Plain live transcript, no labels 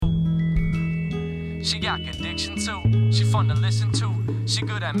She got addiction too. She fun to listen to. She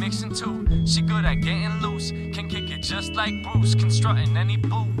good at mixing too. She good at getting loose. Can kick it just like Bruce. Constructing any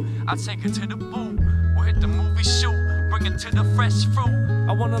boo. I take her to the boo. We'll hit the movie shoot. Bring it to the fresh fruit.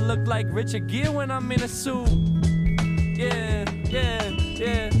 I wanna look like Richard Gere when I'm in a suit. Yeah, yeah,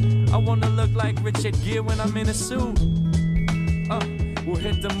 yeah. I wanna look like Richard Gere when I'm in a suit. We'll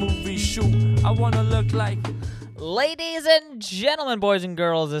hit the movie shoot. I wanna look like. Ladies and gentlemen, boys and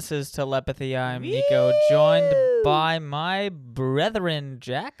girls, this is Telepathy. I'm Nico, joined by my brethren,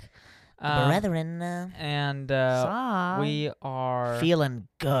 Jack. And we are feeling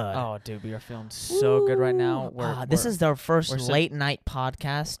good. Oh, dude, we are feeling so good right now. This is our first late night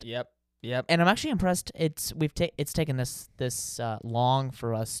podcast. Yep. And I'm actually impressed. It's taken this long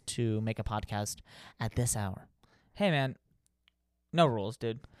for us to make a podcast at this hour. Hey, man, no rules,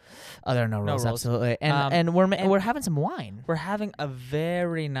 dude. Oh, there are no rules, absolutely. And and we're having some wine. We're having a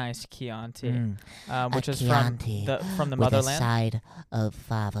very nice Chianti, which is Chianti from the with motherland. A side of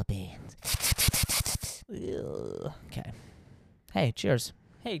fava beans. Okay. Hey, cheers.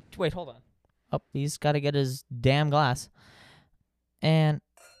 Hey, wait, hold on. Oh, he's got to get his damn glass. And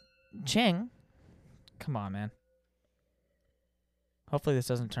Ching, come on, man. Hopefully this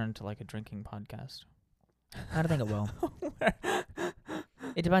doesn't turn into like a drinking podcast. I don't think it will.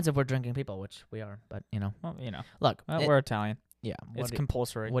 It depends if we're drinking people, which we are, but Well, Look, we're Italian. Yeah, it's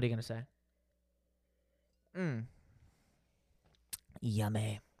compulsory. What are you gonna say?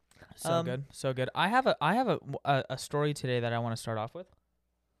 Yummy. So good. I have a story today that I want to start off with.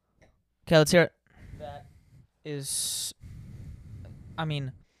 Okay, let's hear it. That is,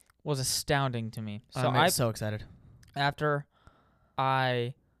 was astounding to me. So I'm so excited. After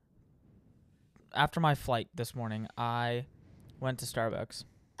my flight this morning, I went to Starbucks.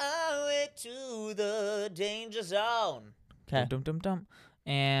 I went to the danger zone. Okay. Dum dum dum.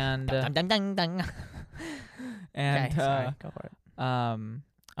 And and and sorry, go for it.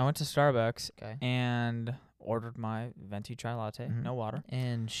 I went to Starbucks Okay. and ordered my venti chai latte, no water,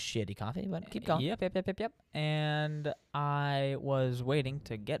 and shitty coffee, but keep going. Yep. And I was waiting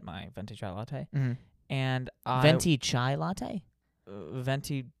to get my venti chai latte, and Venti chai latte.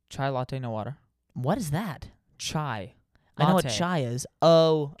 Venti chai latte, no water. What is that? Chai. I know what chai is.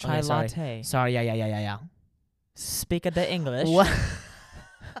 Oh, chai okay, sorry. latte. Sorry, yeah. Speak of the English. What?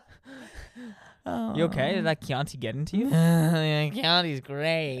 You okay? Did that Chianti get into you? Chianti's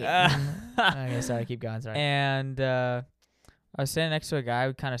great. Okay, sorry, keep going, sorry. And I was standing next to a guy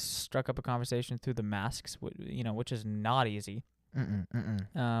who kind of struck up a conversation through the masks, which is not easy. I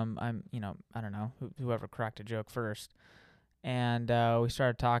don't know, whoever cracked a joke first. And we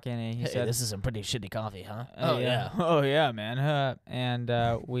started talking, and he said, "This is some pretty shitty coffee, huh?" Oh yeah, man. And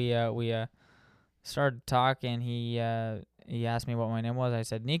we started talking. He asked me what my name was. I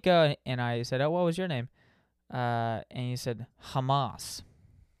said Nico, and I said, "Oh, what was your name?" And he said Hamas.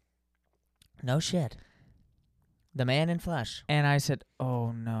 No shit. The man in flesh. And I said,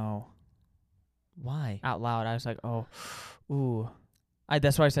 "Oh no." Why? Out loud, I was like, "Oh, ooh."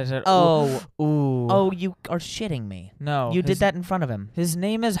 That's why I said, "Oh, ooh." Oh, you are shitting me. No, you did that in front of him. His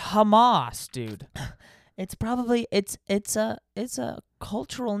name is Hamas, dude. It's probably it's a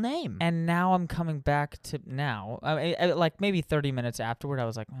cultural name. And now I'm coming back to now. Like maybe 30 minutes afterward, I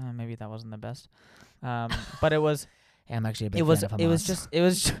was like, maybe that wasn't the best. But it was. Hey, I'm actually a big fan of Hamas.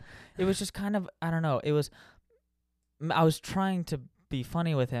 It was just kind of, I don't know. I was trying to be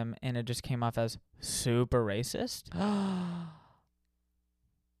funny with him, and it just came off as super racist.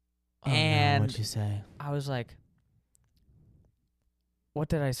 And what'd you say? I was like, what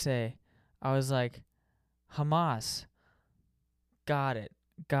did I say? I was like, Hamas. Got it.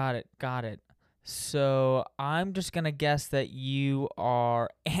 So I'm just going to guess that you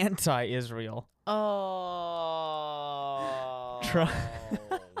are anti-Israel. Oh.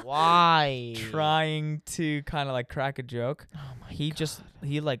 Why? Trying to kind of like crack a joke. Oh my God.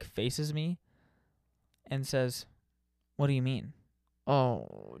 He like faces me and says, "What do you mean?"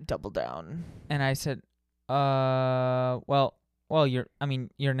 Oh, double down. And I said, well, your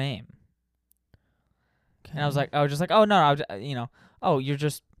name. Okay. And I was just like, oh no, you're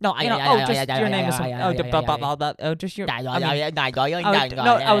just no, your name is just your. No,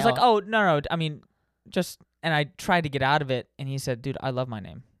 I was like, oh no, I mean, just, and I tried to get out of it, and he said, dude, I love my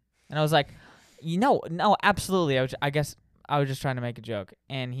name, and I was like, no, absolutely, I guess I was just trying to make a joke,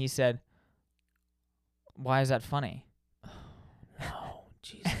 and he said, why is that funny? No,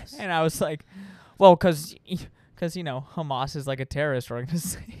 Jesus. And I was like, well, because Hamas is like a terrorist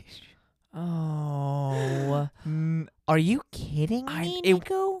organization. Oh, are you kidding me,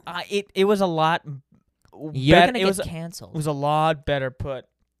 Nico? It was a lot. You're gonna get canceled. It was a lot better put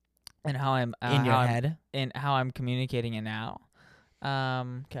and how I'm in your head, and how I'm communicating it now.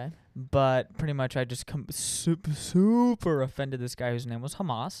 Okay. But pretty much, I just super offended this guy whose name was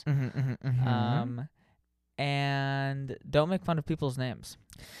Hamas. And don't make fun of people's names.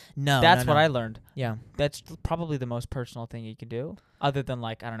 No, that's what I learned. Yeah, that's probably the most personal thing you can do, other than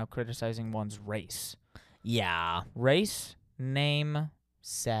like, I don't know, criticizing one's race. Yeah, race, name,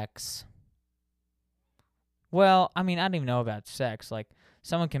 sex. Well, I mean, I don't even know about sex. Like,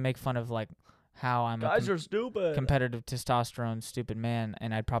 someone can make fun of like how I'm guys are stupid, competitive testosterone stupid man,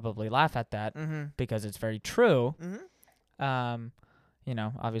 and I'd probably laugh at that because it's very true. You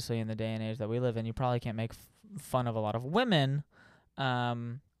know, obviously in the day and age that we live in, you probably can't make fun of a lot of women.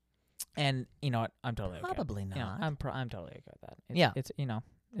 And you know what? I'm totally okay. Probably not. You know, I'm totally okay with that. It's you know,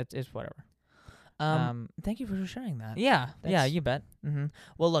 it's whatever. Thank you for sharing that. Yeah, yeah, you bet.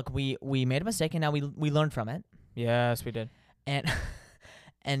 Well, look, we made a mistake, and now we learned from it. Yes, we did.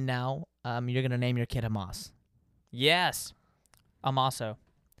 And now you're gonna name your kid Hamas. Yes, Amaso.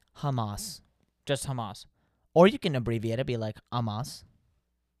 Hamas. Just Hamas. Or you can abbreviate it, be like Hamas.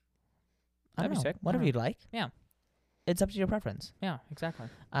 That'd be sick. Whatever you'd like. Yeah. It's up to your preference. Yeah, exactly.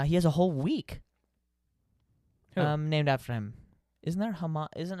 He has a whole week. Who? Named after him. Isn't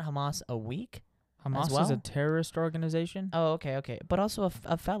Hamas a week? Hamas is a terrorist organization? Oh, okay. But also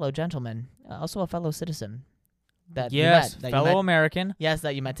a fellow gentleman. Also a fellow citizen. Fellow American. Yes,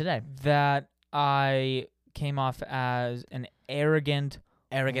 that you met today. That I came off as an arrogant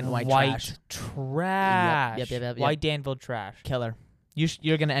white trash. Yep. White Danville trash. Killer.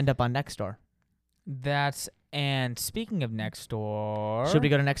 You're going to end up on Nextdoor. And speaking of Nextdoor. Should we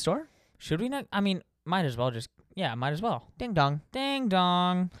go to Nextdoor? Should we not? I mean, might as well might as well. Ding dong. Ding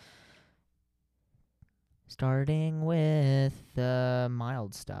dong. Starting with the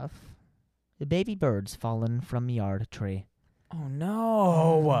mild stuff. The baby bird's fallen from yard tree. Oh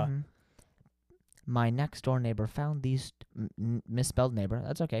no. My next door neighbor found these misspelled neighbor.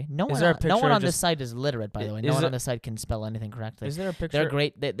 That's okay. No one on this site is literate, by the way. No one on this site can spell anything correctly. Is there a picture? They're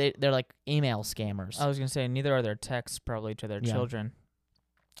great. They're like email scammers. I was gonna say neither are their texts probably to their children.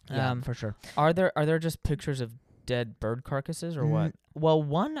 Yeah, for sure. Are there just pictures of dead bird carcasses or what? Well,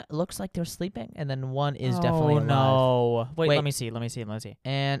 one looks like they're sleeping, and then one is definitely alive. No. Wait, let me see.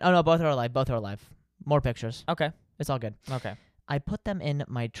 And no, both are alive. More pictures. Okay. It's all good. Okay. I put them in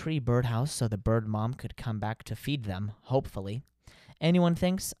my tree birdhouse so the bird mom could come back to feed them, hopefully. Anyone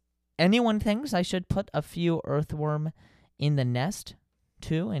thinks I should put a few earthworm in the nest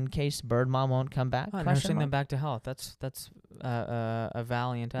too, in case bird mom won't come back? Nursing them back to health. That's a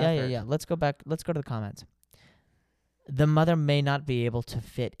valiant effort. Yeah. Let's go back. Let's go to the comments. The mother may not be able to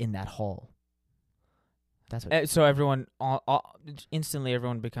fit in that hole. That's what. So everyone, instantly,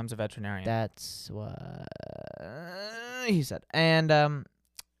 everyone becomes a veterinarian. That's what he said. And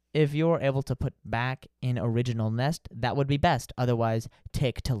if you're able to put back in original nest, that would be best. Otherwise,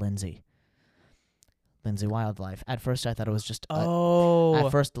 take to Lindsay. Lindsay Wildlife. At first, I thought it was just. I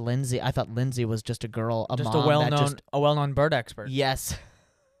thought Lindsay was just a girl, a well-known bird expert. Yes.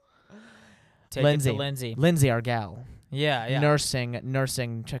 Take it to Lindsay. Lindsay, our gal. Yeah. Nursing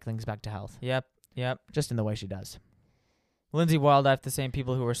chicklings back to health. Yep. Just in the way she does. Lindsay Wildlife, the same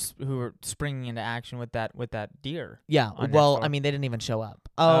people who were springing into action with that deer. Yeah. Well, I mean, they didn't even show up.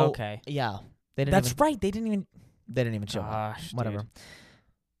 Oh, okay. Yeah. That's right. They didn't even show up. Whatever. Dude.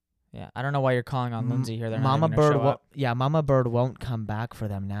 Yeah. I don't know why you're calling on Lindsay here. Mama Bird won't come back for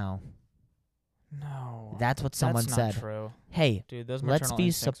them now. No. That's what someone said. That's not true. Hey, dude, those let's be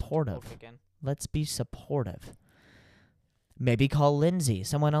supportive. Let's be supportive. Maybe call Lindsay.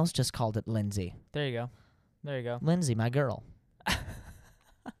 Someone else just called it Lindsay. There you go. Lindsay, my girl.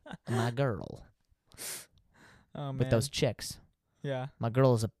 My girl. Oh, man. With those chicks. Yeah. My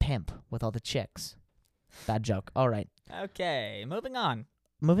girl is a pimp with all the chicks. Bad joke. All right. Okay, moving on.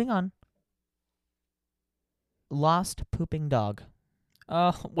 Lost pooping dog.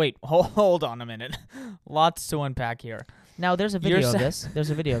 Wait, hold on a minute. Lots to unpack here. Now, there's a video of this. There's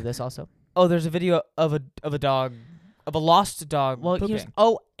a video of this also. Oh, there's a video of a dog, of a lost dog pooping.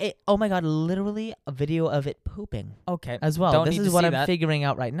 Oh my God, literally a video of it pooping. Okay. As well. This is what I'm figuring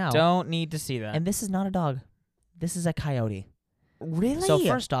out right now. Don't need to see that. And this is not a dog. This is a coyote. Really? So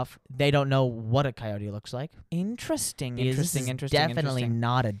first off, they don't know what a coyote looks like. Interesting. Definitely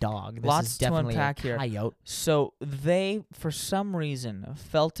not a dog. This Lots is definitely to unpack a coyote. Here. So they, for some reason,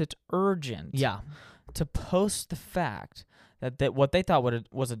 felt it urgent. To post the fact that what they thought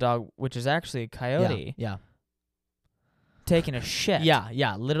was a dog, which is actually a coyote. Yeah. Taking a shit.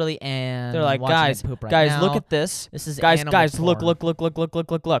 Yeah. Literally, and they're like, guys, look at this. This is guys. Look.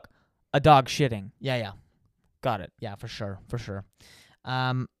 A dog shitting. Yeah. Got it. Yeah, for sure.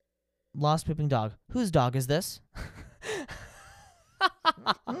 Lost pooping dog. Whose dog is this?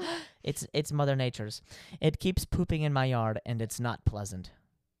 It's Mother Nature's. It keeps pooping in my yard, and it's not pleasant.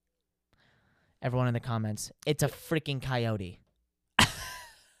 Everyone in the comments, it's a freaking coyote.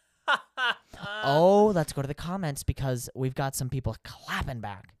 Oh, let's go to the comments because we've got some people clapping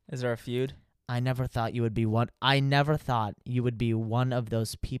back. Is there a feud? I never thought you would be one of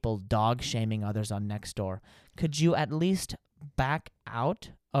those people dog shaming others on Nextdoor. Could you at least back out?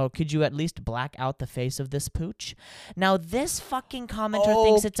 Oh, could you at least black out the face of this pooch? Now this fucking commenter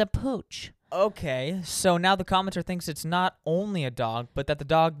thinks it's a pooch. Okay, so now the commenter thinks it's not only a dog, but that the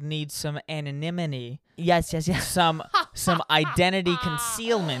dog needs some anonymity. Yes. Some identity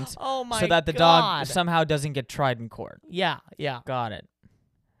concealment. Oh my god. So that the dog somehow doesn't get tried in court. Yeah. Got it.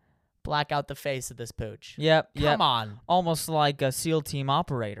 Black out the face of this pooch. Yep. Come on. Almost like a SEAL team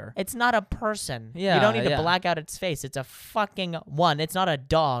operator. It's not a person. Yeah, you don't need to black out its face. It's a fucking one. It's not a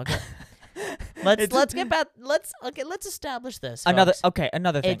dog. Let's establish this. Another folks. thing.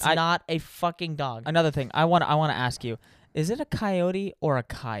 It's not a fucking dog. Another thing. I want to ask you. Is it a coyote or a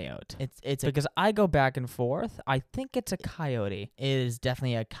coyote? It's because I go back and forth. I think it's a coyote. It is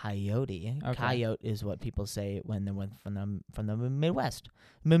definitely a coyote. Okay. Coyote is what people say when they went from the Midwest.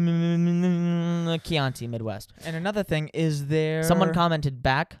 Chianti Midwest. And another thing, is there someone commented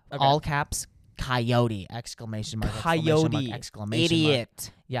back, all caps, coyote, exclamation mark, coyote, exclamation idiot.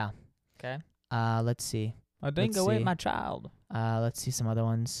 Mark. Yeah. Okay. Let's see. A dingo ate my child. Let's see some other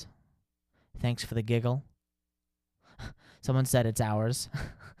ones. Thanks for the giggle. Someone said it's ours.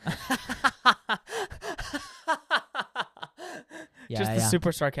 Just the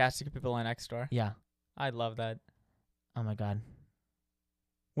super sarcastic people on Nextdoor. Yeah. I love that. Oh my god.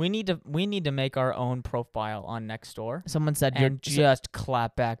 We need to make our own profile on Nextdoor. Someone said and just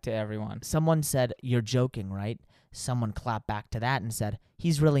clap back to everyone. Someone said you're joking, right? Someone clapped back to that and said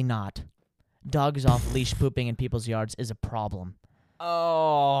he's really not. Dogs off leash pooping in people's yards is a problem.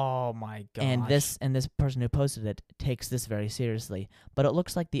 Oh my god! And this person who posted it takes this very seriously. But it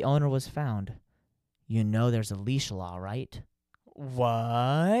looks like the owner was found. You know, there's a leash law, right?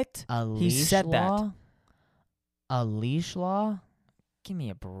 What? A leash law? He said that. A leash law? Give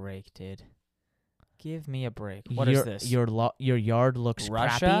me a break, dude. Give me a break. What is this? Your yard looks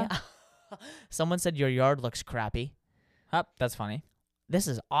Russia? crappy. Someone said your yard looks crappy. That's funny. This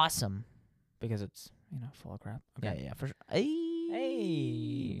is awesome. Because it's, full of crap. Okay. Yeah, for sure.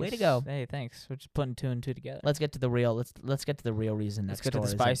 Hey, way to go. Hey, thanks. We're just putting two and two together. Let's get to the real. Let's get to the real reason. Let's get to the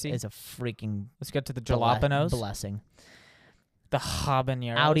spicy. Is a freaking. Let's get to the jalapenos. Blessing. The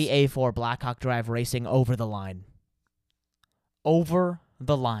habaneros. Audi A4 Blackhawk Drive racing over the line. Over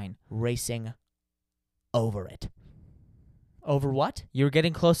the line. Racing over it. Over what? You were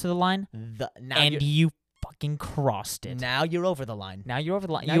getting close to the line, and you fucking crossed it. Now you're over the line. Now you're over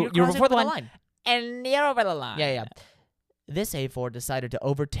the line. You're before the line. And you're over the line. Yeah. This A4 decided to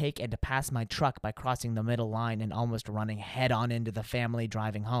overtake and to pass my truck by crossing the middle line and almost running head-on into the family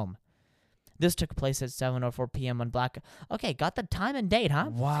driving home. This took place at 7:04 p.m. on Okay, got the time and date, huh?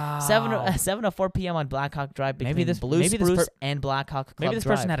 Wow. 7:04 p.m. on Blackhawk Drive between Blue Spruce and Blackhawk Club Maybe this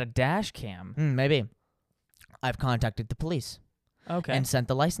Drive. person had a dash cam. Maybe. I've contacted the police. Okay. And sent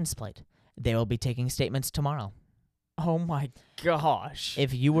the license plate. They will be taking statements tomorrow. Oh my gosh.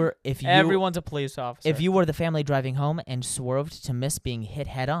 Everyone's a police officer. If you were the family driving home and swerved to miss being hit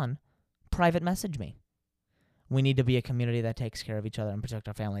head on, private message me. We need to be a community that takes care of each other and protect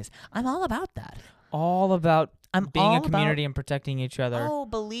our families. I'm all about that. All about being a community and protecting each other. Oh,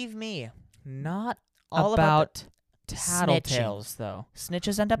 believe me. Not all about tattletales, though.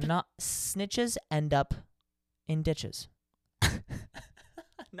 Snitches end up in ditches.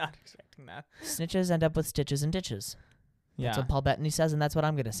 Not expecting that. Snitches end up with stitches and ditches. Yeah. That's what Paul Bettany says, and that's what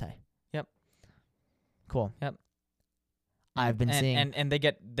I'm going to say. Yep. Cool. Yep. I've been seeing... And they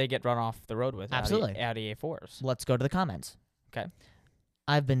get run off the road with Absolutely. Audi A4s. Let's go to the comments. Okay.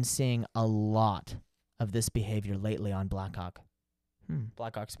 I've been seeing a lot of this behavior lately on Blackhawk.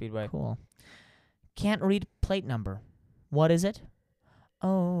 Blackhawk Speedway. Cool. Can't read plate number. What is it?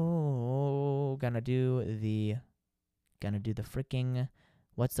 Oh, gonna do the freaking...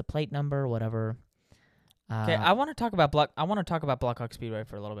 What's the plate number? Whatever. Okay, I want to talk about Blackhawk Speedway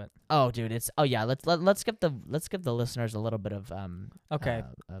for a little bit. Oh, dude, let's give the listeners a little bit of Okay.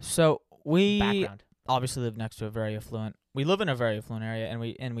 So we background. Obviously live next to a very affluent. We live in a very affluent area, and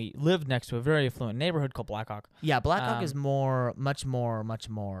we live next to a very affluent neighborhood called Blackhawk. Yeah, Blackhawk is much more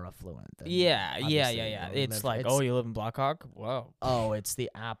affluent. Than yeah. It's like, you live in Blackhawk? Whoa. Oh, it's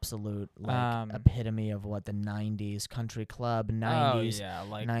the absolute epitome of what the '90s country club, '90s,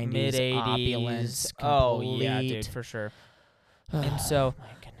 like 90s mid-'80s opulence. Oh yeah, dude, for sure. And so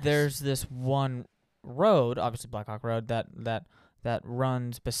there's this one road, obviously Blackhawk Road, that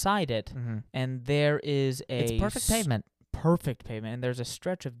runs beside it, and there is it's perfect pavement. Perfect pavement, and there's a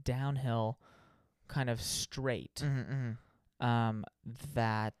stretch of downhill, kind of straight,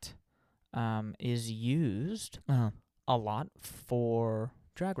 that is used a lot for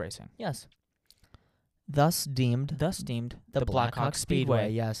drag racing. Yes. Thus deemed the Blackhawk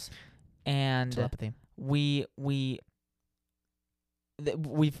Speedway. Yes. And telepathy.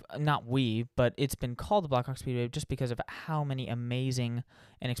 But it's been called the Blackhawk Speedway just because of how many amazing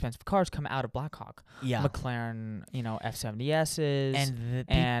and expensive cars come out of Blackhawk. Yeah. McLaren, F70S's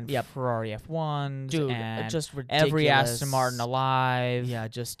and Ferrari F1s, dude, and just ridiculous. Every Aston Martin alive. Yeah,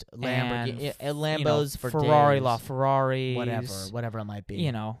 just Lamborghini, Lambos for Ferrari, days. LaFerraris, whatever it might be.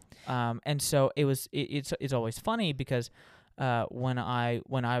 And so it's always funny because when I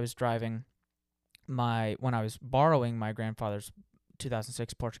was borrowing my grandfather's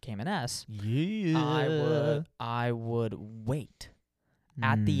 2006 Porsche Cayman S, I would wait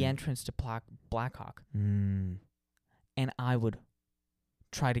at the entrance to Blackhawk, and I would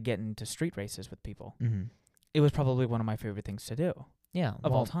try to get into street races with people. It was probably one of my favorite things to do. Yeah,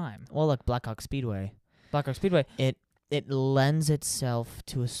 of all time. Well, look, Blackhawk Speedway. It lends itself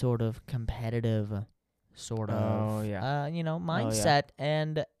to a sort of competitive mindset,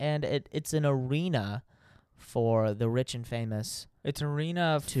 and it's an arena for the rich and famous. It's an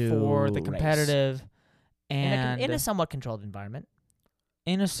arena for the competitive, and in a somewhat controlled environment.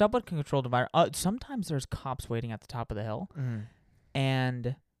 Sometimes there's cops waiting at the top of the hill,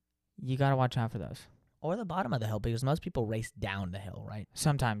 and you gotta watch out for those. Or the bottom of the hill, because most people race down the hill, right?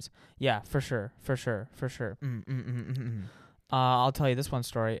 Sometimes, yeah, for sure. I'll tell you this one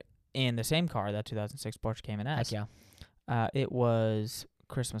story. In the same car, that 2006 Porsche Cayman S. Heck yeah. It was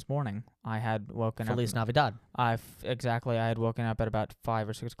Christmas morning. I had woken up. Feliz Navidad. I had woken up at about 5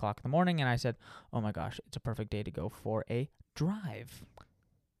 or 6 o'clock in the morning, and I said, "Oh my gosh, it's a perfect day to go for a drive."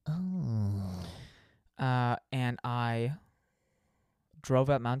 Oh. And I drove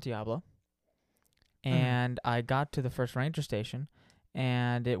up Mount Diablo, and I got to the first ranger station,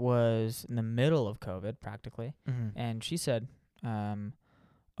 and it was in the middle of COVID, practically. And she said, "Oh,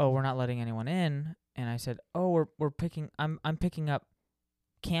 we're not letting anyone in." And I said, "Oh, I'm picking up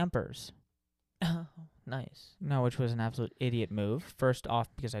campers." Oh, nice. No, which was an absolute idiot move. First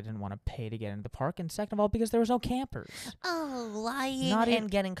off, because I didn't want to pay to get into the park, and second of all, because there was no campers. Oh, lying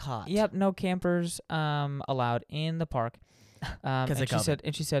getting caught. Yep, no campers allowed in the park.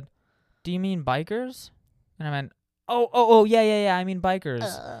 And she said, "Do you mean bikers?" And I went, "Oh, yeah. I mean bikers.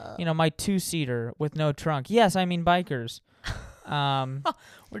 My 2-seater with no trunk. Yes, I mean bikers."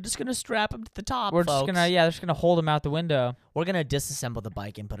 We're just gonna strap him to the top. They're just gonna hold him out the window. We're gonna disassemble the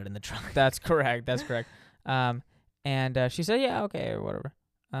bike and put it in the trunk. That's correct. And she said, "Yeah, okay, or whatever."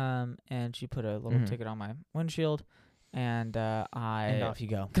 And she put a little ticket on my windshield, and and off you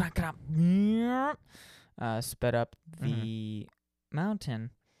go. Sped up the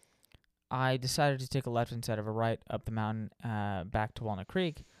mountain. I decided to take a left instead of a right up the mountain, back to Walnut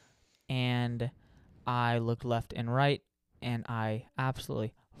Creek, and I looked left and right, and I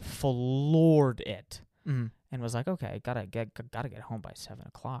absolutely floored it, and was like, "Okay, gotta get home by 7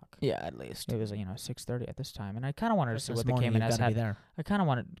 o'clock." Yeah, at least it was 6:30 at this time, and I kind of wanted to see what the Cayman S had. I kind of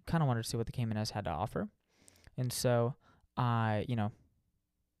wanted to see what the Cayman S had to offer, and so I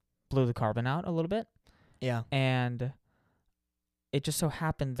blew the carbon out a little bit. Yeah, and it just so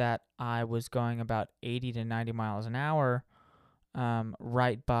happened that I was going about 80 to 90 miles an hour,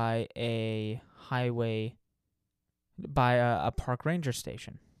 right by a highway. By a park ranger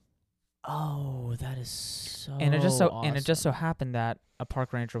station. Oh, that is so and it just awesome. happened that a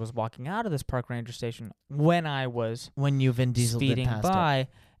park ranger was walking out of this park ranger station when you Vin Diesel speeding past by, it.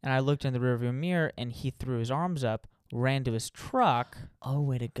 And I looked in the rearview mirror, and he threw his arms up, ran to his truck. Oh,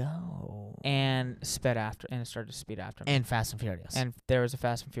 way to go! And sped after, and started to speed after me. And Fast and Furious. And there was a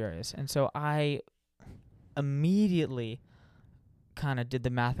Fast and Furious, and so I immediately kind of did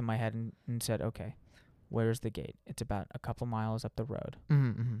the math in my head and said, "Okay, where's the gate? It's about a couple miles up the road.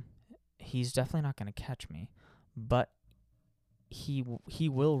 He's definitely not going to catch me, but he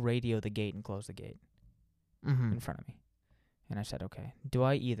will radio the gate and close the gate in front of me." And I said, "Okay, do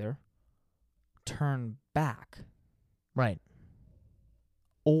I either turn back, right,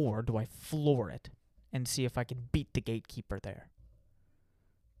 or do I floor it and see if I can beat the gatekeeper there?"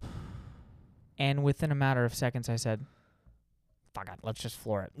 And within a matter of seconds, I said, "Fuck it, let's just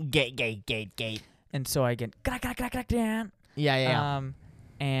floor it. Gate." And so I get Yeah.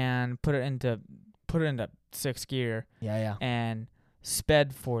 And put it into 6th gear. Yeah. And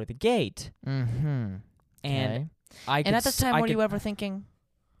sped for the gate. And I And at this time, were you ever thinking,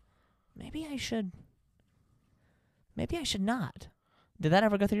 maybe I should not? Did that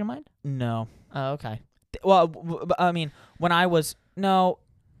ever go through your mind? No. Oh, okay. Well, I mean, when I was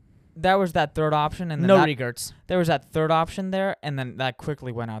there was that third option, and then No regrets. there was that third option there, and then that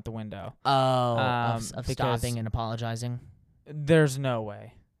quickly went out the window. Oh, of because stopping and apologizing. There's no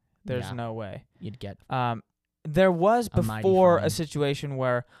way. There's Yeah. no way. You'd get. There was A mighty before fine. a situation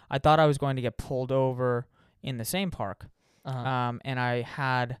where I thought I was going to get pulled over in the same park, Uh-huh. and I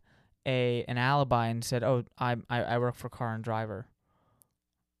had an alibi and said, "Oh, I work for Car and Driver,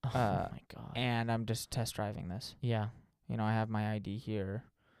 Oh my god. and I'm just test driving this. Yeah. You know, I have my ID here,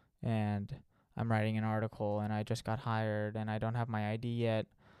 and I'm writing an article, and I just got hired, and I don't have my ID yet.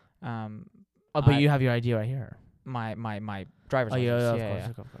 But you have your ID right here. My driver's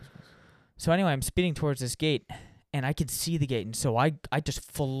license. Of course. So anyway, I'm speeding towards this gate, and I could see the gate, and so I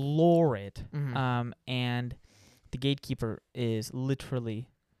just floor it. Mhm. And the gatekeeper is literally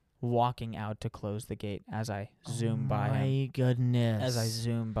walking out to close the gate as I zoom by him. My goodness. As I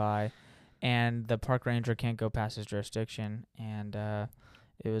zoom by, and the park ranger can't go past his jurisdiction, and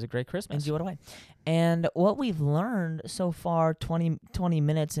it was a great Christmas. And you went away. And what we've learned so far, 20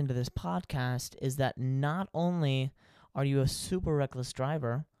 minutes into this podcast, is that not only are you a super reckless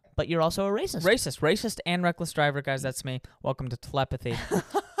driver, but you're also a racist. Racist and reckless driver, guys. That's me. Welcome to Telepathy.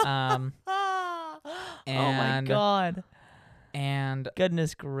 Oh my god. And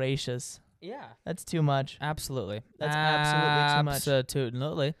Goodness gracious. yeah, That's too much. absolutely. That's absolutely too much.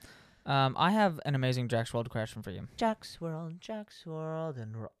 Absolutely. I have an amazing Jack's World question for you. Jack's World,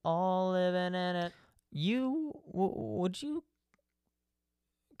 and we're all living in it. Would you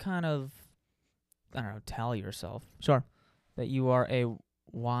kind of, I don't know, tell yourself Sure. that you are a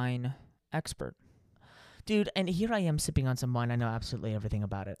wine expert? Dude, and here I am sipping on some wine. I know absolutely everything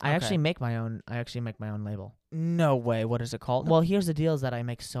about it. I Okay. actually make my own label. No way. What is it called? Well, here's the deal is that I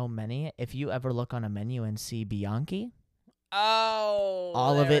make so many. If you ever look on a menu and see Bianchi,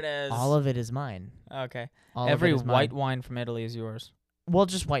 all of it is mine. Okay. All of Every it is mine. white wine from Italy is yours. Well,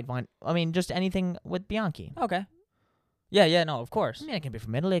 just white wine. I mean, just anything with Bianchi. Okay. Yeah, no, of course. I mean, it can be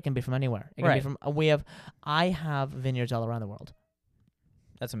from Italy. It can be from anywhere. It can Right. be from. I have vineyards all around the world.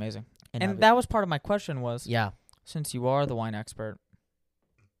 That's amazing. And And that was part of my question was, yeah. since you are the wine expert,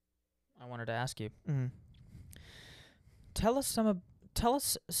 I wanted to ask you, Mm-hmm. tell us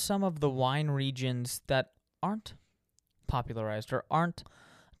some of the wine regions that aren't popularized or aren't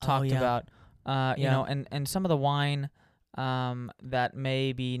talked about. You know, and some of the wine that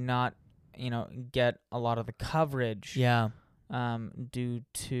maybe not, get a lot of the coverage. Yeah. Due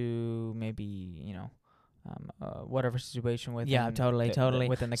to maybe, whatever situation within totally.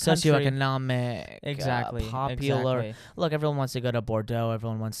 within the country. Socioeconomic, Exactly. popular. Exactly. Look, everyone wants to go to Bordeaux.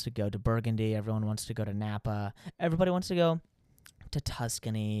 Everyone wants to go to Burgundy. Everyone wants to go to Napa. Everybody wants to go to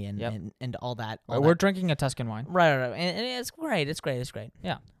Tuscany and all that. We're drinking a Tuscan wine. Right. And it's great. It's great.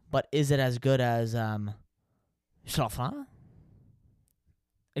 Yeah. But is it as good as Schlafly?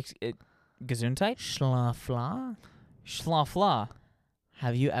 Gesundheit? Schlafly? Schlafly.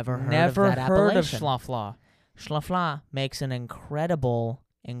 Have you ever heard Never of that heard of appellation? Schlafly. Schlafly makes an incredible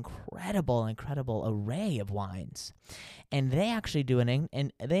array of wines, and they actually do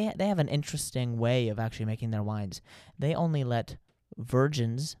they have an interesting way of actually making their wines. They only let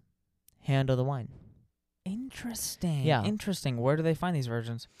virgins handle the wine. Interesting. Yeah. Interesting. Where do they find these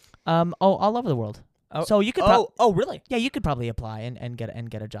virgins? All over the world. Oh, So you could. really? Yeah, you could probably apply and get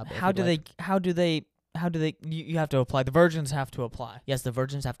a job there. How do they? You have to apply. The virgins have to apply. Yes, the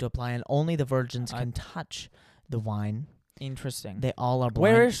virgins have to apply, and only the virgins I- can touch the wine. Interesting. They all are blind.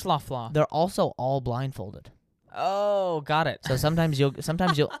 Where is Schlafly? They're also all blindfolded. Oh, got it. So sometimes you'll get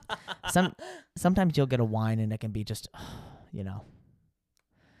a wine and it can be just,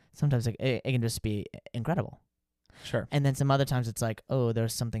 sometimes it can just be incredible. Sure. And then some other times it's like, oh,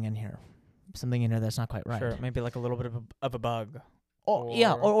 there's something in here that's not quite right. Sure. Maybe like a little bit of a bug.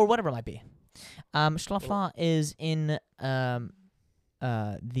 Or whatever it might be. Schlafly is in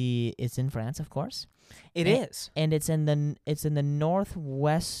it's in France, of course. It is. And it's in the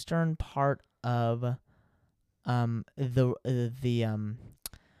northwestern part of the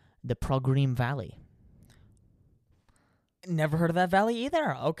Progrim Valley. Never heard of that valley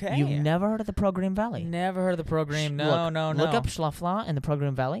either. Okay. You've never heard of the Progrim Valley? Never heard of the program. No. Look up Schlafly in the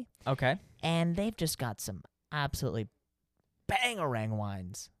Progrim Valley, Okay. and they've just got some absolutely bangerang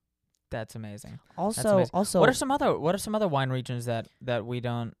wines. That's amazing. Also, what are some other wine regions that we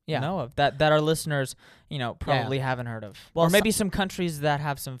don't know of that our listeners probably haven't heard of? Well, or maybe some countries that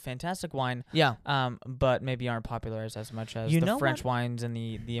have some fantastic wine. Yeah. But maybe aren't popularized as much as the French wines and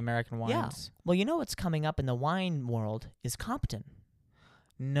the American wines. Yeah. Well, what's coming up in the wine world is Compton.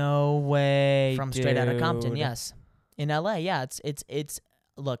 No way. From straight out of Compton, yes. In LA, yeah. It's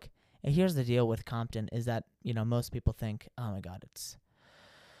look. Here's the deal with Compton is that most people think, oh my God, it's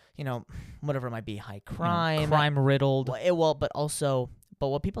whatever it might be, high crime, crime riddled. But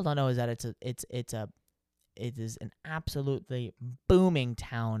what people don't know is that it is an absolutely booming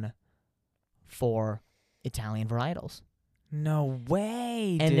town for Italian varietals. No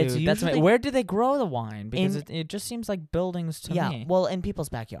way, and dude. It's usually, where do they grow the wine? Because it just seems like buildings to me. Yeah, well, in people's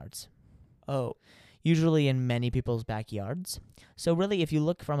backyards. Oh. Usually in many people's backyards. So really, if you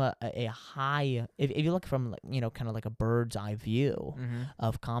look from a high, if you look from kind of like a bird's eye view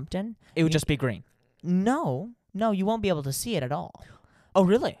of Compton, it would just be green. No, you won't be able to see it at all. Oh,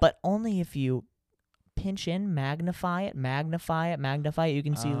 really? But only if you pinch in, magnify it. You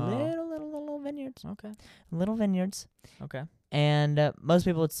can see little vineyards. Okay. Little vineyards. Okay. And most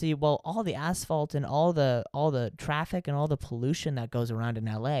people would see, well, all the asphalt and all the traffic and all the pollution that goes around in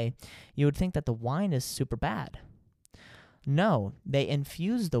LA, you would think that the wine is super bad. No, they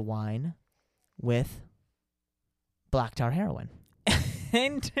infuse the wine with black tar heroin.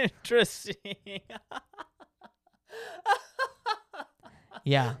 Interesting.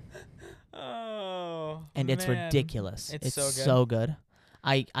 Yeah. Oh. And it's ridiculous. It's so good.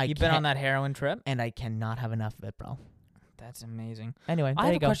 You've been on that heroin trip? And I cannot have enough of it, bro. That's amazing. Anyway,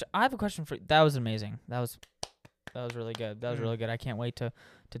 I have a question for you. That was amazing. That was really good. That was really good. I can't wait to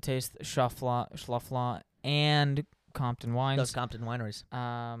taste Schlafly and Compton wines. Those Compton wineries.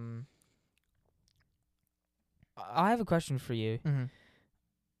 I have a question for you. Mm-hmm.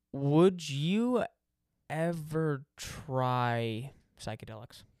 Would you ever try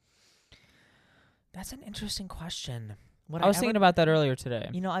psychedelics? That's an interesting question. I was thinking about that earlier today.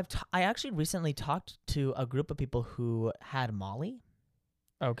 I actually recently talked to a group of people who had Molly.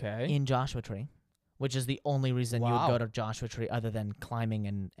 Okay. In Joshua Tree, which is the only reason you would go to Joshua Tree other than climbing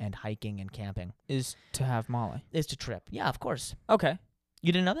and hiking and camping. Is to have Molly. Is to trip. Yeah, of course. Okay.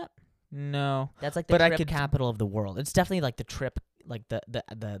 You didn't know that? No. That's like the trip capital of the world. It's definitely like the trip, like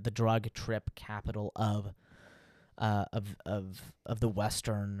the drug trip capital of the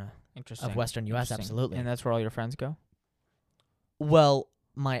Western. Interesting. Of Western U.S. Absolutely. And that's where all your friends go? Well,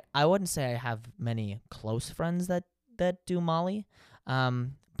 I wouldn't say I have many close friends that do Molly,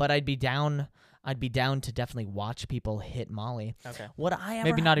 but I'd be down to definitely watch people hit Molly. Okay.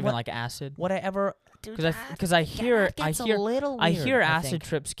 Maybe not even like acid. Because I hear weird, acid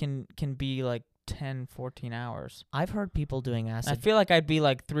trips can be like 10, 14 hours. I've heard people doing acid. I feel like I'd be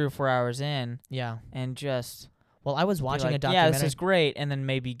like 3 or 4 hours in. Yeah. And just. Well, I was watching a documentary. Yeah, this is great, and then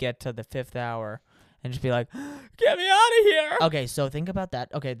maybe get to the 5th hour. And just be like, get me out of here. Okay, so think about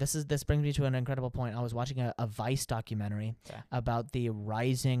that. Okay, this brings me to an incredible point. I was watching a Vice documentary about the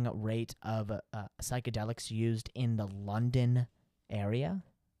rising rate of psychedelics used in the London area.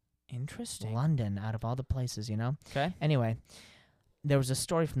 Interesting. London, out of all the places, Okay. Anyway, there was a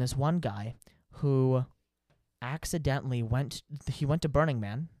story from this one guy who accidentally went to Burning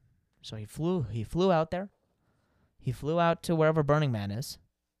Man. So he flew out there. He flew out to wherever Burning Man is.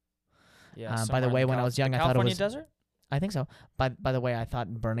 Yeah. By the way, when I was young, I thought it was California desert. I think so. By the way, I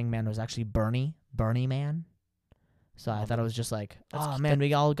thought Burning Man was actually Bernie Man. So I thought it was just like,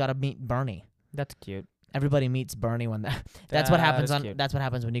 we all gotta meet Bernie. That's cute. Everybody meets Bernie when that's what happens that's what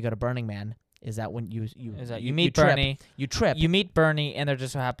happens when you go to Burning Man. Is that when you meet Bernie, you trip, you meet Bernie, and there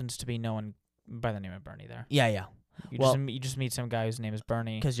just so happens to be no one by the name of Bernie there. Yeah. You just meet some guy whose name is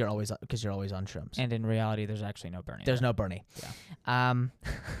Bernie. Because you're always on shrooms. And in reality, there's actually no Bernie. There's no Bernie. Yeah.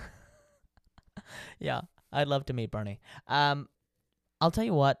 Yeah, I'd love to meet Bernie. I'll tell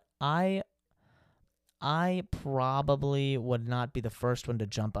you what, I probably would not be the first one to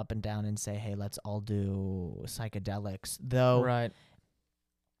jump up and down and say, hey, let's all do psychedelics. Though, right.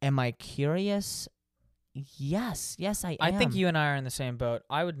 Am I curious? Yes, I am. I think you and I are in the same boat.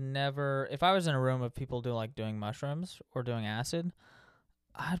 I would never, if I was in a room of people doing mushrooms or doing acid,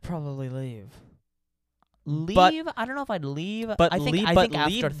 I'd probably leave. I don't know if I'd leave. I think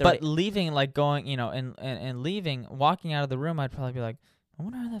after 30. But leaving, like going, and leaving, walking out of the room, I'd probably be like, I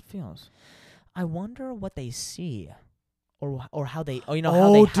wonder how that feels. I wonder what they see, or how they,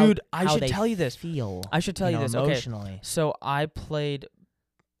 I should tell you this. Feel. I should tell you this emotionally. Okay. So I played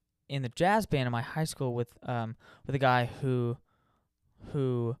in the jazz band in my high school with a guy who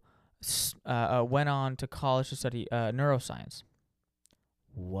went on to college to study neuroscience.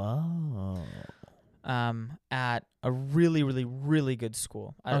 Whoa. At a really, really, really good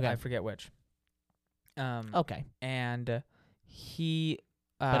school. Okay. I forget which. Okay. And he...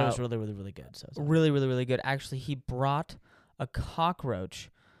 but it was really, really, really good. So really, really, really good. Actually, he brought a cockroach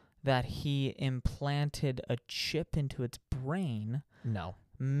that he implanted a chip into its brain. No.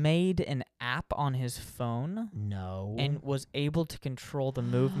 Made an app on his phone. No. And was able to control the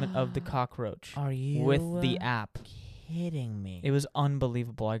movement of the cockroach. Are you with the app? Kidding me? It was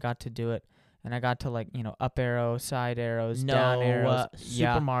unbelievable. I got to do it, and I got to up arrow, side arrows, down arrows.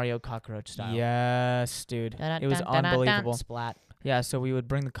 Super Mario cockroach style. Yes, dude. It was unbelievable. Splat. Yeah, so we would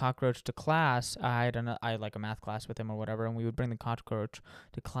bring the cockroach to class. I had a math class with him or whatever, and we would bring the cockroach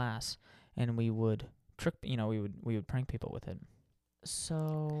to class, and we would trick. We would prank people with it.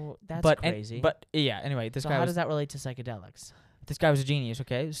 So that's crazy. Anyway, this guy. How does that relate to psychedelics? This guy was a genius.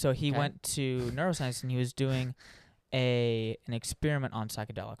 Okay, so he went to neuroscience and he was doing an experiment on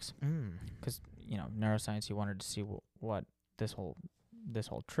psychedelics. Because neuroscience, he wanted to see what this whole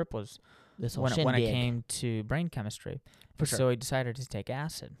trip was. When it came to brain chemistry. For sure. So he decided to take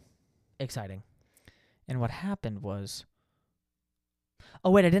acid. Exciting. And what happened was...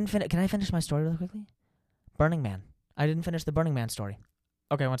 Oh, wait, I didn't finish. Can I finish my story really quickly? Burning Man. I didn't finish the Burning Man story.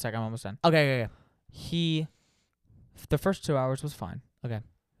 Okay, 1 sec. I'm almost done. Okay. The first 2 hours was fine. Okay.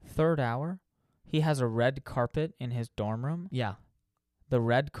 Third hour, he has a red carpet in his dorm room. Yeah. The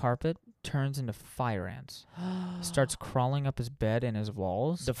red carpet turns into fire ants. Starts crawling up his bed and his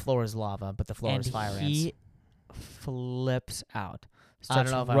walls. The floor is lava, but the floor is fire ants. And he flips out. I don't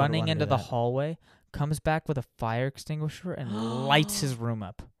Starts know if I would running wanna into do the that. hallway, comes back with a fire extinguisher, and lights his room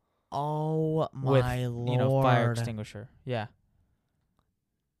up. Oh, With, my Lord. fire extinguisher. Yeah.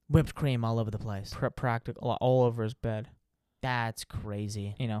 Whipped cream all over the place. Practical all over his bed. That's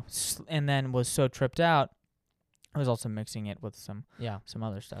crazy. And then was so tripped out. I was also mixing it with some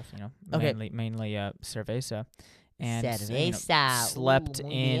other stuff, Okay. mainly cerveza, and Cerveza. slept Ooh,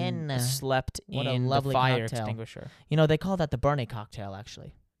 muy in bien. What a in lovely the fire cocktail. extinguisher. They call that the Bernie cocktail,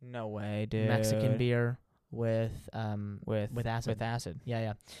 actually. No way, dude. Mexican beer with acid. With acid.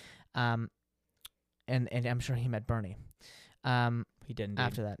 Yeah. And I'm sure he met Bernie. He didn't.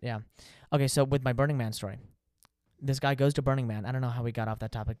 After that, yeah. Okay, so with my Burning Man story, this guy goes to Burning Man. I don't know how we got off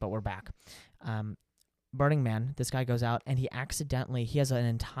that topic, but we're back. Burning Man, this guy goes out and he has an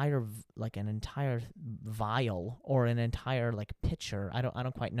entire vial or an entire pitcher. I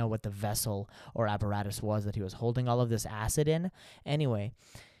don't quite know what the vessel or apparatus was that he was holding all of this acid in. Anyway,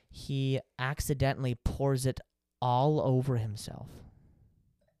 he accidentally pours it all over himself.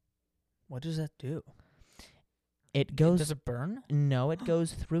 What does that do? Does it burn? No, it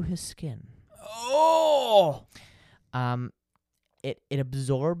goes through his skin. Oh! It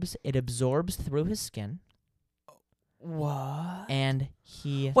absorbs through his skin. What? And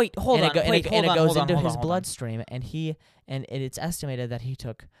he Wait, hold on. And it goes into his bloodstream, and it's estimated that he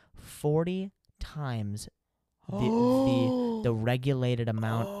took 40 times the regulated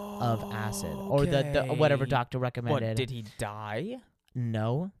amount of acid, or the whatever doctor recommended. What, did he die?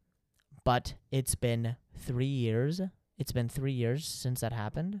 No, but it's been 3 years. It's been 3 years since that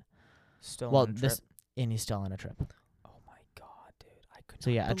happened. And he's still on a trip. Oh my god, dude! I could.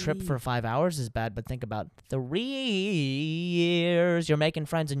 So a trip for 5 hours is bad, but think about 3 years. You're making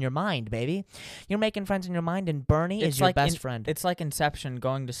friends in your mind, baby. You're making friends in your mind, and Bernie is your best friend. It's like Inception,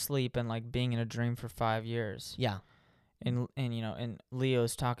 going to sleep and being in a dream for 5 years. Yeah. And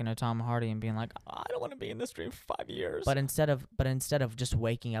Leo's talking to Tom Hardy and being like, I don't want to be in this dream for 5 years. But instead of just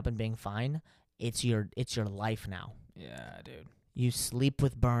waking up and being fine, it's your life now. Yeah, dude. You sleep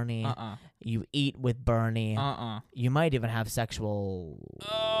with Bernie. You eat with Bernie. You might even have sexual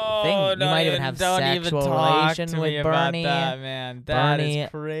thing. You might even have sexual relation with Bernie. That, man. That is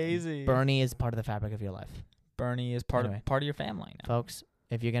crazy. Bernie is part of the fabric of your life. Bernie is part of your family now. Folks,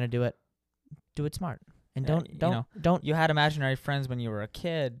 if you're gonna do it smart. And don't. You had imaginary friends when you were a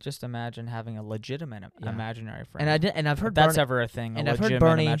kid. Just imagine having a legitimate imaginary friend. And I've heard that's ever a thing. And I've heard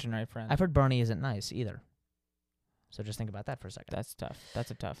Bernie imaginary friend. I've heard Bernie isn't nice either. So just think about that for a second. That's tough. That's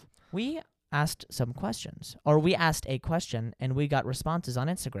a tough. We asked some questions, or we asked a question, and we got responses on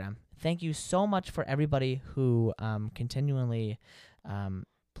Instagram. Thank you so much for everybody who continually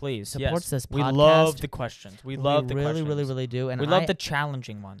supports this podcast. We love the questions. We love the questions. We really do. And we love the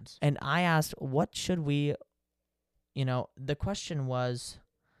challenging ones. And I asked, what should we, the question was,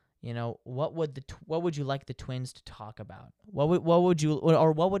 what would you like the twins to talk about? What would you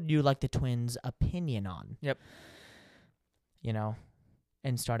like the twins' opinion on? Yep.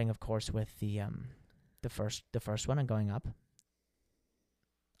 And starting, of course, with the first one and going up.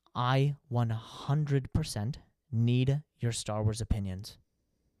 I 100% need your Star Wars opinions.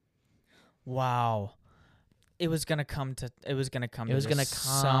 Wow. It was gonna come to. It was gonna come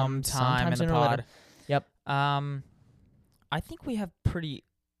sometime in the sooner or pod. later. Yep. I think we have pretty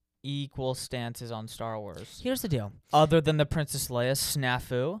equal stances on Star Wars. Here's the deal. Other than the Princess Leia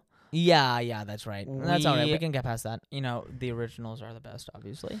snafu. Yeah, that's right. That's all right. We can get past that. You know, the originals are the best,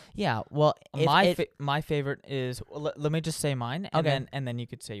 obviously. Yeah. Well, my favorite is. Let me just say mine, and then you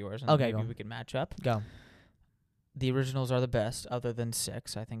could say yours, and okay, maybe we could match up. Go. The originals are the best, other than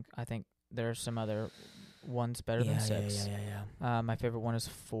 6. I think there are some other one's better than 6. Yeah. My favorite one is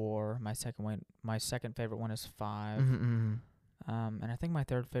 4. My second favorite one is 5. Mm-hmm. And I think my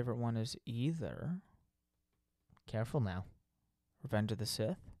third favorite one is either Careful now. Revenge of the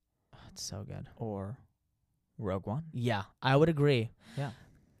Sith. Oh, it's so good. Or Rogue One. Yeah, I would agree. Yeah.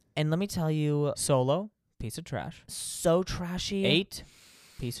 And let me tell you, Solo, piece of trash. So trashy. 8,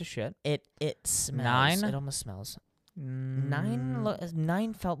 piece of shit. It smells. 9. It almost smells. 9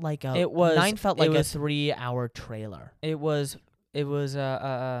 9 felt like a. It was 9 felt like a 3-hour trailer. It was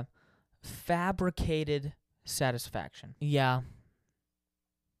a fabricated satisfaction. Yeah.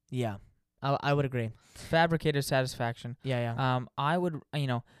 I would agree. Fabricated satisfaction. Yeah. I would,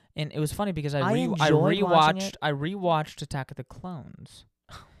 and it was funny because I enjoyed watching it. I rewatched Attack of the Clones,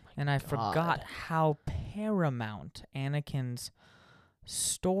 and I forgot how paramount Anakin's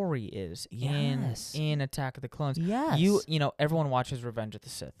story is in Attack of the Clones. Yes. Everyone watches Revenge of the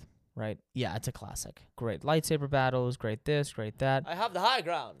Sith, right? Yeah, it's a classic. Great lightsaber battles, great this, great that. I have the high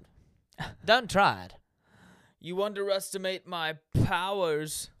ground. Don't try it. You underestimate my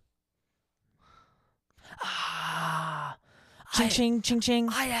powers. Ching ching ching ching.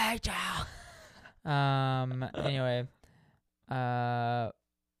 I hate you. Anyway,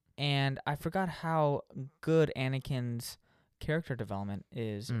 and I forgot how good Anakin's character development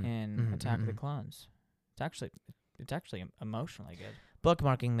is in Attack of the Clones. It's actually emotionally good.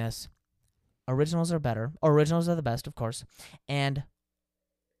 Bookmarking this. Originals are better. Originals are the best, of course. And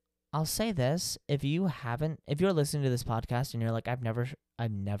I'll say this: if you're listening to this podcast and you're like, I've never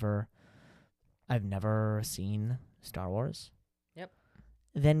seen Star Wars. Yep.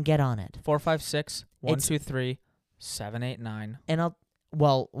 Then get on it. 4, 5, 6, 1, 2, 3, 7, 8, 9. And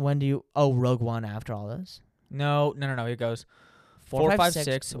when do you? Oh, Rogue One after all this. No. It goes 4, 5,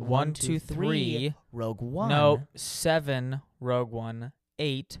 6, 1, 2, 3, Rogue One. No, 7, Rogue One,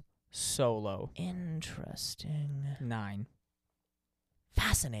 8, Solo. Interesting. 9.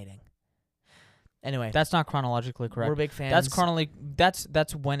 Fascinating. Anyway, that's not chronologically correct. We're big fans.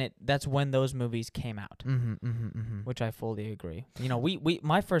 That's when those movies came out. Which I fully agree.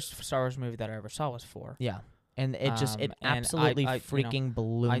 My first Star Wars movie that I ever saw was 4. Yeah, and it absolutely freaking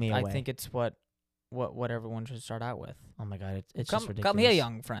blew me away. I think it's what everyone should start out with. Oh my god, it's just ridiculous. Come here,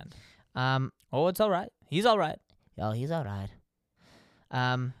 young friend. Oh, it's all right. He's all right. Oh, he's all right.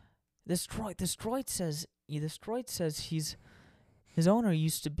 This droid says his owner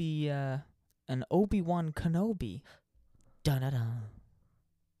used to be an Obi-Wan Kenobi. Dun-dun-dun.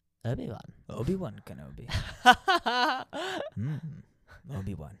 Obi-Wan Kenobi.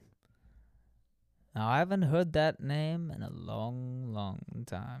 Obi-Wan. Now, I haven't heard that name in a long, long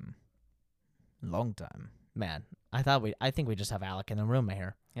time. Long time. Man, I think we just have Alec in the room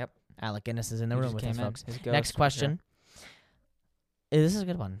here. Yep. Alec Guinness is in the room with us, folks. Ghost, next question. Sure. This is a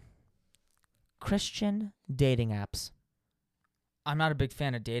good one. Christian dating apps. I'm not a big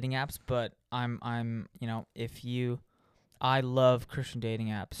fan of dating apps, but I love Christian dating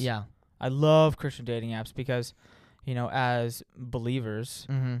apps. Yeah. I love Christian dating apps because, as believers,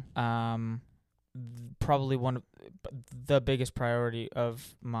 probably one of the biggest priority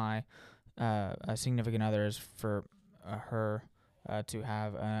of my significant other is for her to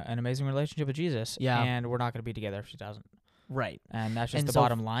have an amazing relationship with Jesus. Yeah. And we're not going to be together if she doesn't. Right. And that's just the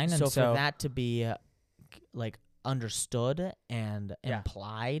bottom line. So for that to be understood and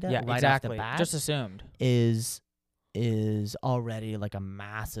implied right off the bat, just assumed, is already like a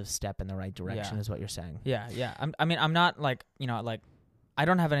massive step in the right direction, is what you're saying. Yeah. I'm not I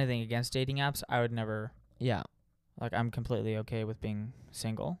don't have anything against dating apps. I would never. Yeah. I'm completely okay with being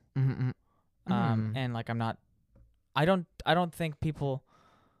single. Mm-hmm. And I'm not. I don't think people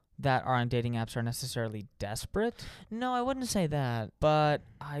that are on dating apps are necessarily desperate. No, I wouldn't say that. But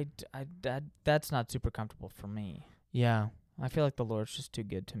that's not super comfortable for me. Yeah. I feel like the Lord's just too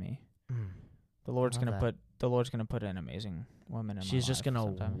good to me. The Lord's gonna put an amazing woman in my life. She's just gonna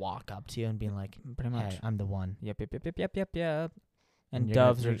walk up to you and be like, pretty much, hey, I'm the one. Yep. And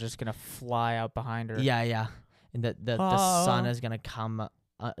doves are just gonna fly out behind her. Yeah. And the sun is gonna come,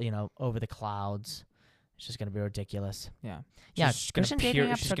 over the clouds. It's just gonna be ridiculous. Yeah. Christian dating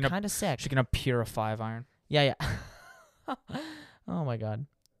apps are kind of sick. She's gonna pure a 5-iron. Yeah. Oh my god.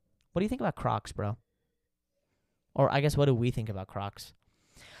 What do you think about Crocs, bro? Or I guess, what do we think about Crocs?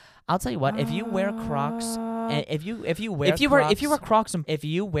 I'll tell you what. If you wear Crocs, and if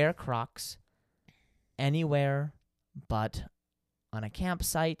you wear Crocs anywhere but on a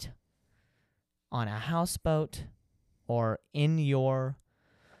campsite, on a houseboat, or in your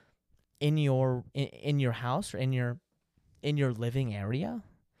house or in your living area,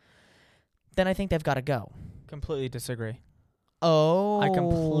 then I think they've got to go. Completely disagree. Oh, I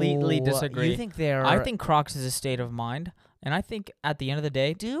completely disagree. You think they're? I think Crocs is a state of mind, and I think at the end of the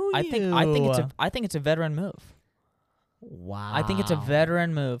day, I think it's a veteran move. Wow. I think it's a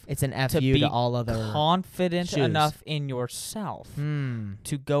veteran move. It's an FU to all other confident shoes. enough in yourself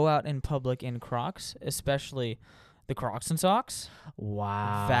to go out in public in Crocs, especially the Crocs and socks.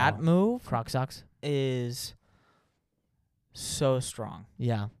 Wow. That move, Croc socks, is so strong.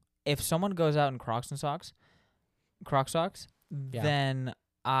 Yeah. If someone goes out in Croc socks, then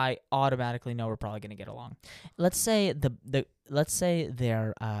I automatically know we're probably going to get along. Let's say their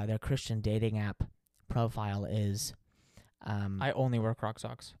Christian dating app profile is I only wear Croc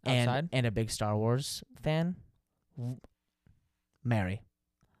socks outside. And a big Star Wars fan. Mary.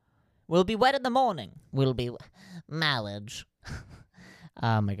 We'll be wet in the morning. We'll be marriage.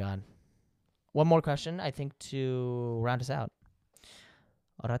 Oh my God. One more question, I think, to round us out.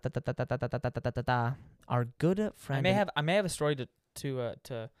 Our good friend. I may have a story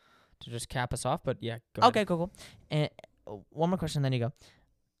to just cap us off, but yeah. Go ahead. Cool. And one more question, then you go.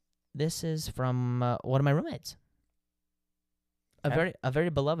 This is from one of my roommates. A very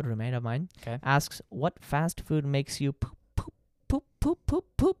beloved roommate of mine. Okay. Asks, what fast food makes you poop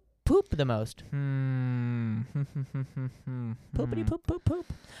the most? Poopity poop.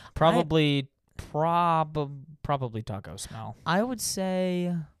 Probably taco smell. I would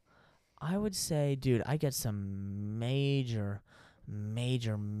say, dude, I get some major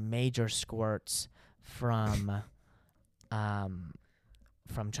squirts from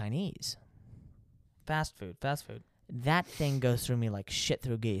Chinese. Fast food. That thing goes through me like shit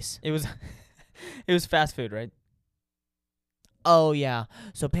through geese. It was fast food, right? Oh yeah.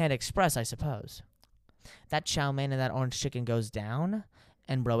 So Panda Express, I suppose. That chow mein and that orange chicken goes down,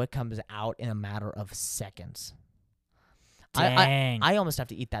 and bro, it comes out in a matter of seconds. Dang. I almost have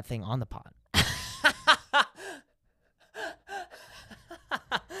to eat that thing on the pot.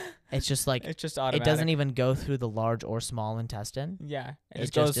 It's just like automatic. It doesn't even go through the large or small intestine. Yeah,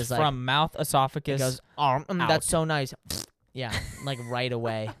 it just goes from mouth, esophagus. It goes, that's so nice. Yeah, like right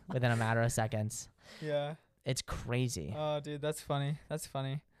away within a matter of seconds. Yeah, it's crazy. Oh, dude, that's funny.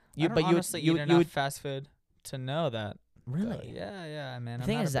 You honestly eat enough fast food to know that. Really? Yeah, man. The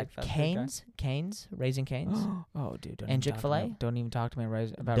thing is that Cane's, Raising Cane's. Oh, dude. And Chick-fil-A? Don't even talk to me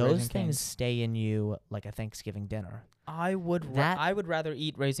about those Raising things Cane's. stay in you like a Thanksgiving dinner. I would rather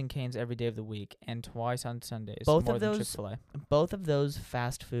eat Raising Cane's every day of the week and twice on Sundays both more of than those, Chick-fil-A. Both of those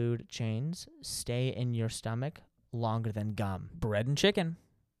fast food chains stay in your stomach longer than gum. Bread and chicken.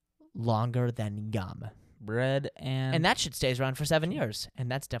 Longer than gum. Bread and that shit stays around for 7 years. And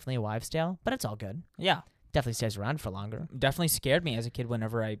that's definitely a wives' tale, but it's all good. Yeah. Definitely stays around for longer. Definitely scared me as a kid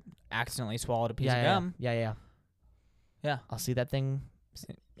whenever I accidentally swallowed a piece of gum. Yeah. I'll see that thing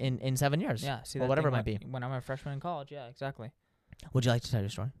in 7 years. Yeah, or whatever it might be. When I'm a freshman in college, yeah, exactly. Would you like to tell your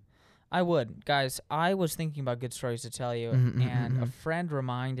story? I would. Guys, I was thinking about good stories to tell you, and a friend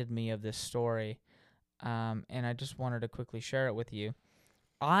reminded me of this story, and I just wanted to quickly share it with you.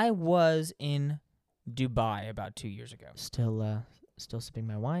 I was in Dubai about 2 years ago. Still sipping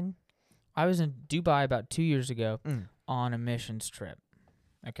my wine. I was in Dubai about 2 years ago on a missions trip,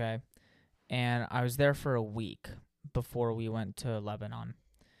 okay? And I was there for a week before we went to Lebanon.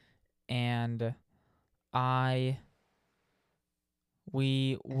 And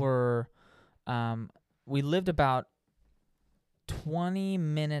we lived about 20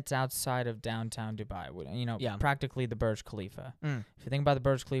 minutes outside of downtown Dubai, practically the Burj Khalifa. If you think about the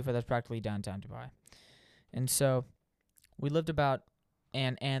Burj Khalifa, that's practically downtown Dubai. And so we lived about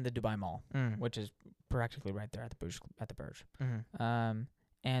and the Dubai Mall, which is practically right there at the Burj.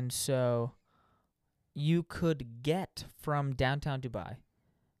 And so you could get from downtown Dubai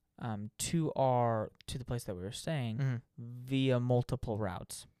to the place that we were staying via multiple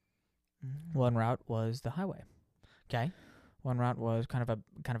routes. One route was the highway. Okay. One route was kind of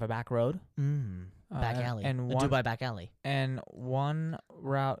a back road. Back alley. And the Dubai back alley. And one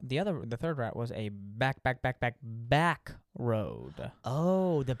route, the third route was a back road.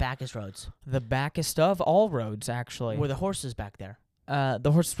 Oh, the backest roads. The backest of all roads, actually. Were the horses back there?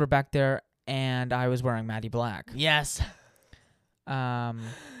 The horses were back there, and I was wearing Matty Black. Yes.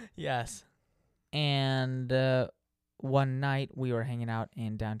 Yes. And one night we were hanging out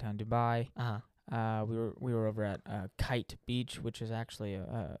in downtown Dubai. We were over at Kite Beach, which is actually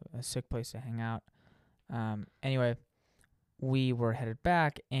a sick place to hang out. Anyway, we were headed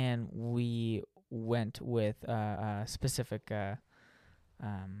back, and we went with a specific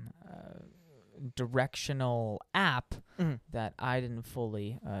directional app that I didn't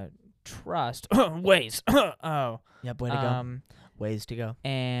fully trust. Waze. Oh. Yep, way to go. Ways to go.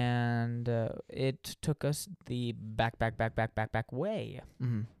 And it took us the back way.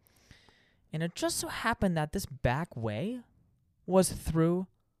 Mm-hmm. And it just so happened that this back way was through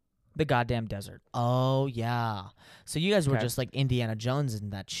the goddamn desert. Oh, yeah. So you guys were just like Indiana Jones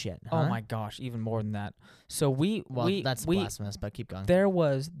and that shit, huh? Oh, my gosh, even more than that. So that's blasphemous, but keep going. There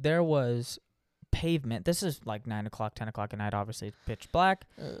was pavement. This is like 9 o'clock, 10 o'clock at night, obviously it's pitch black.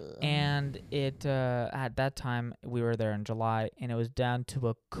 And it, at that time, we were there in July, and it was down to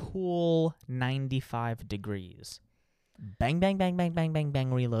a cool 95 degrees. Bang, bang, bang, bang, bang, bang,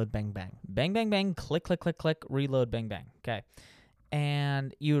 bang, reload, bang, bang. Bang, bang, bang, click, click, click, click, reload, bang, bang. Okay.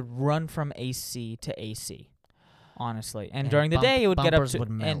 And you would run from AC to AC, honestly. And during the day, it would get up to,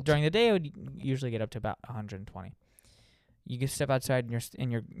 and during the day, it would usually get up to about 120. You could step outside,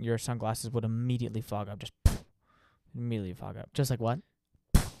 and your sunglasses would immediately fog up. Just immediately fog up. Just like what?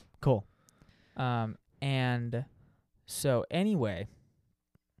 Cool. And so anyway,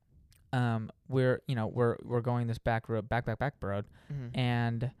 we're going this back road, back road,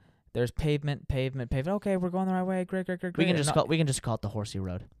 and there's pavement. Okay, we're going the right way. Great. We can just call it the horsey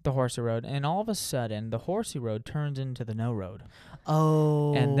road. The horsey road, and all of a sudden, the horsey road turns into the no road.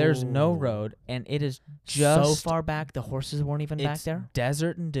 Oh. And there's no road, and it is just so far back. The horses weren't even back there.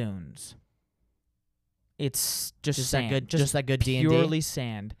 Desert and dunes. It's just sand, just that good D&D. Purely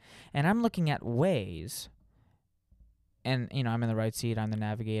sand. And I'm looking at Waze, and I'm in the right seat. I'm the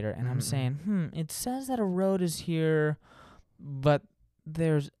navigator, and I'm saying, it says that a road is here, but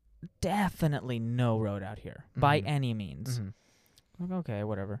there's definitely no road out here by any means. Like, okay,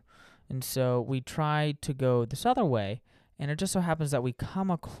 whatever. And so we try to go this other way, and it just so happens that we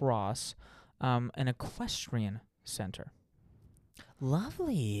come across an equestrian center.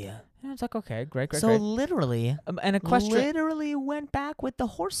 Lovely. And it's like, okay, great. So literally, an equestrian literally went back with the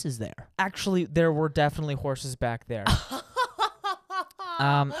horses there. Actually, there were definitely horses back there.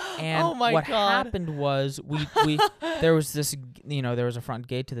 And oh my what God. happened was we there was this, there was a front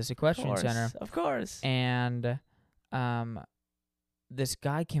gate to this equestrian center. Of course. And this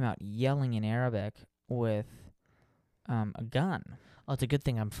guy came out yelling in Arabic with a gun. Oh, it's a good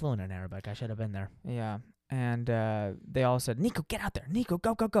thing I'm fluent in Arabic. I should have been there. Yeah. And they all said, Nico, get out there. Nico,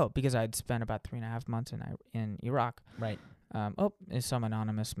 go. Because I'd spent about 3.5 months in Iraq. Right. It's some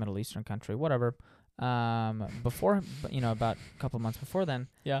anonymous Middle Eastern country, whatever. Before, about a couple months before then.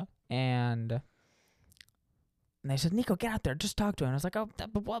 Yeah. And they said, Nico, get out there. Just talk to him. And I was like, oh,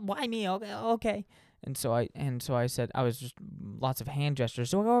 but why me? Okay. And so I said, I was just lots of hand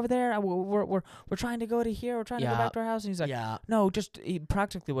gestures. So we'll go over there. We're trying to go to here. We're trying to go back to our house. And he's like, no,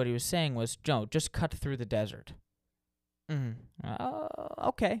 practically what he was saying was, Joe, just cut through the desert.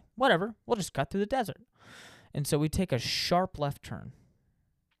 Okay, whatever. We'll just cut through the desert. And so we take a sharp left turn.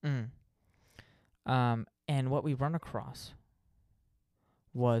 And what we run across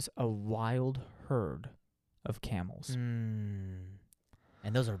was a wild herd of camels. And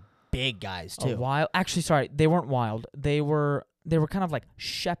those are big guys too. Actually, sorry, they weren't wild. They were kind of like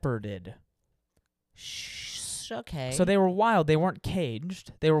shepherded. Okay. So they were wild. They weren't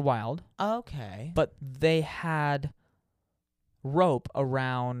caged. They were wild. Okay. But they had rope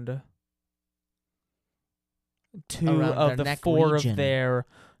around two of the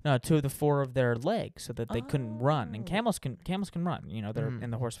four of their legs, so that they couldn't run. And camels can run. They're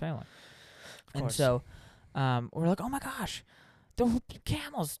in the horse family. And so, we're like, oh my gosh, the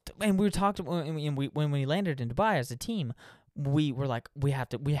camels. And we talked when we landed in Dubai as a team. We were like, we have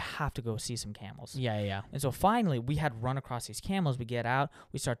to go see some camels. Yeah. And so finally, we had run across these camels. We get out.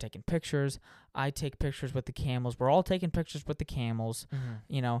 We start taking pictures. I take pictures with the camels. We're all taking pictures with the camels.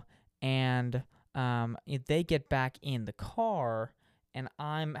 And they get back in the car, and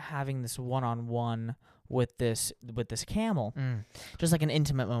I'm having this one-on-one with this camel. Just like an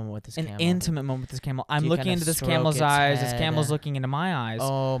intimate moment with this camel. I'm looking into this camel's eyes. This camel's looking into my eyes.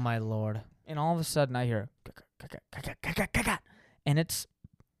 Oh, my Lord. And all of a sudden, I hear, and it's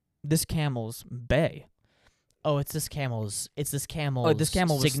this camel's bay. Oh, it's this camel's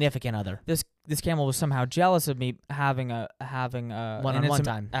significant other. This camel was somehow jealous of me having an intimate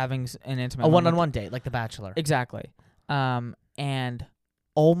one-on-one date, like The Bachelor. Exactly. And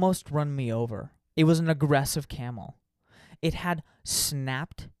almost run me over. It was an aggressive camel. It had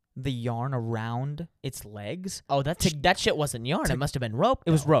snapped the yarn around its legs. Oh, that shit wasn't yarn. It must have been rope.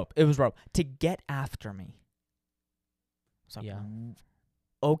 It was rope. It was rope to get after me. Like, yeah.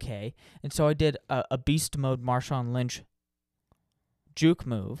 Okay. And so I did a beast mode Marshawn Lynch juke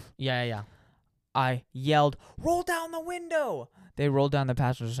move. Yeah. I yelled, "Roll down the window!" They rolled down the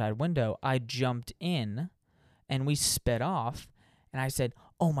passenger side window. I jumped in, and we sped off. And I said,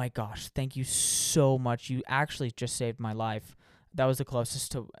 "Oh my gosh, thank you so much. You actually just saved my life." That was the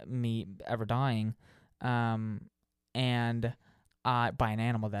closest to me ever dying, and by an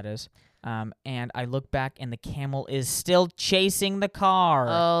animal, that is. And I look back, and the camel is still chasing the car.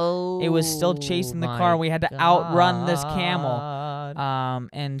 Oh, it was still chasing the car. We had to outrun this camel.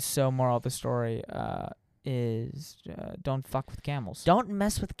 And so, moral of the story is don't fuck with camels. Don't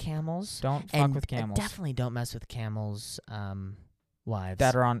mess with camels. Don't fuck with camels. Definitely don't mess with camels' wives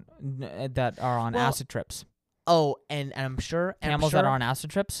that are on acid trips. Oh, and I'm sure camels that are on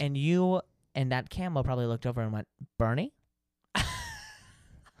acid trips. And you and that camel probably looked over and went, "Bernie."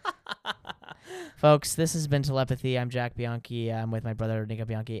 Folks, this has been Telepathy. I'm Jack Bianchi. I'm with my brother Nico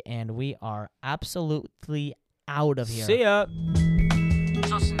Bianchi, and we are absolutely out of here. See ya.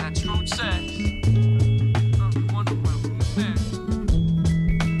 Trusting that truth says